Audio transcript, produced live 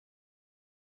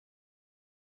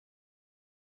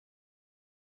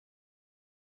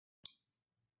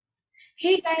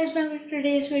Hey guys, welcome to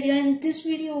today's video. In this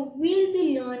video, we'll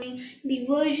be learning the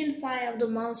version 5 of the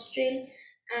mouse trail,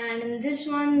 and in this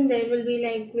one, there will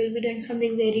be we'll be doing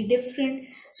something very different.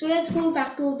 So let's go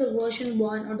back to the version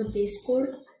 1 or the base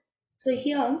code. So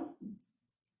here,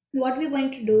 what we're going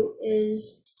to do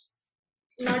is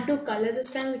not do color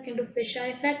this time, we can do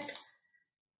fisheye effect.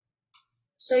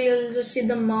 So you'll just see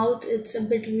the mouth, it's a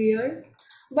bit weird.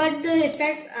 But the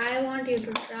effects I want you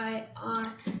to try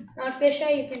are not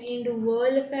fisheye, you can even do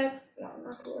whirl effect, no,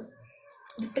 not whirl,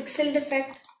 the pixel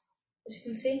effect, as you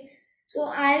can see. So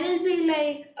I will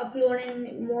be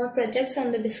uploading more projects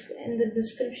on the in the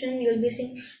description. You'll be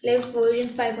seeing like version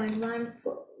 5.1,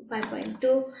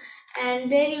 5.2,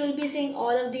 and there you will be seeing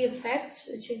all of the effects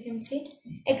which you can see,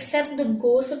 except the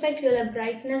ghost effect. You'll have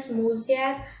brightness,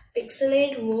 mosaic,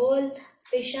 pixelate, whirl,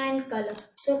 fisheye, and color.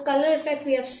 So color effect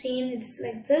we have seen, it's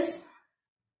like this.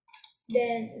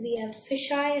 Then we have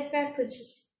fisheye effect, which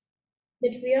is a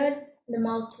bit weird. The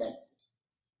mouth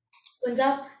opens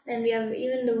up. Then we have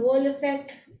even the wall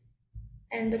effect,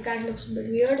 and the cat looks a bit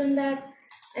weird on that.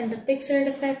 And the pixel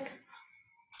effect,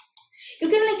 you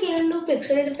can even do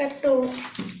pixel effect to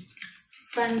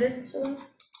 100. So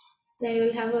then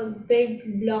you'll have a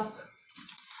big block,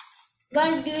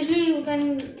 but usually you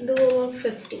can do over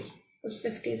 50 because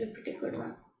 50 is a pretty good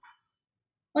one,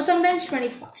 or sometimes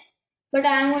 25, but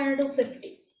I'm going to do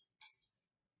 50.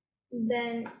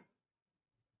 Then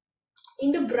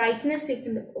in the brightness you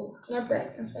can do, not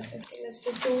brightness by 50, let's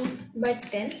do 2 by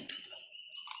 10.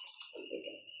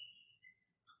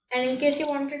 And in case you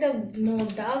wanted a more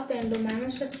dark, then do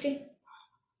minus 50.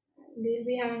 We'll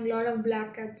be having a lot of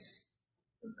black cats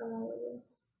come over here,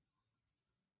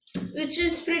 which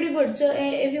is pretty good. So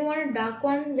if you want a dark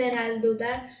one, then I'll do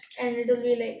that, and it will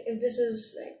be like, if this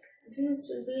is I think this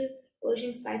will be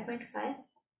version 5.5,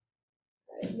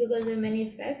 because there are many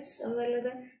effects somewhere like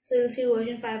that. So you'll see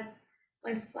version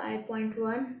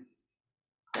 5.5.1,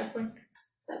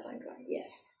 5.5.1,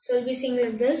 yes. So we'll be seeing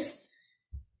like this.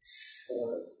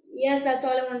 So yes, that's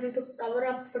all I wanted to cover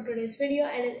up for today's video,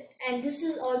 and this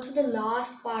is also the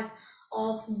last part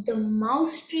of the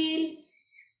mouse trail,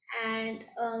 and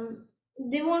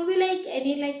there won't be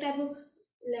any type of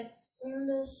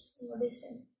those, what is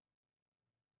it,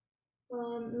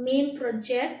 main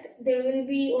project. There will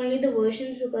be only the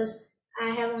versions, because I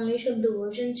have only showed the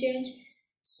version change.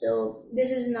 So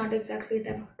this is not exactly a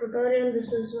type of tutorial.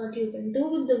 This is what you can do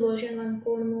with the version 1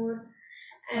 code mode.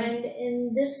 And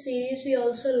in this series we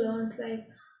also learned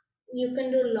you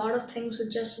can do a lot of things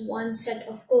with just one set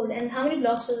of code. And how many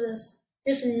blocks is this?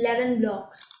 Just 11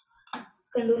 blocks. You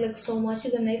can do so much.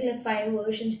 You can make 5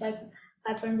 versions,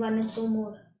 5.1 and so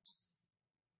more.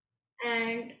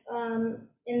 And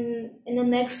in the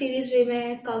next series we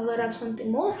may cover up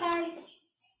something more hard.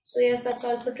 So yes, that's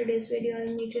all for today's video.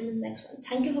 I'll meet you in the next one.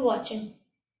 Thank you for watching.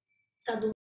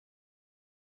 Tabu.